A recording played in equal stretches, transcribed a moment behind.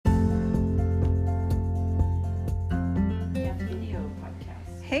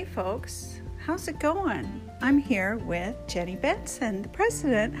Hey folks, how's it going? I'm here with Jenny Benson, the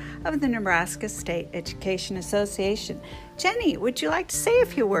president of the Nebraska State Education Association. Jenny, would you like to say a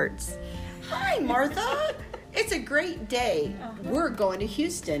few words? Hi, Martha. It's a great day. We're going to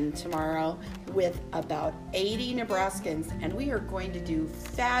Houston tomorrow with about 80 Nebraskans, and we are going to do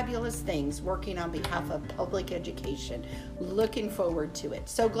fabulous things working on behalf of public education. Looking forward to it.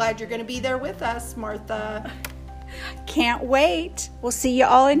 So glad you're going to be there with us, Martha. Can't wait. We'll see you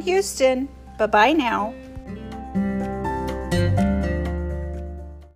all in Houston. Bye-bye now.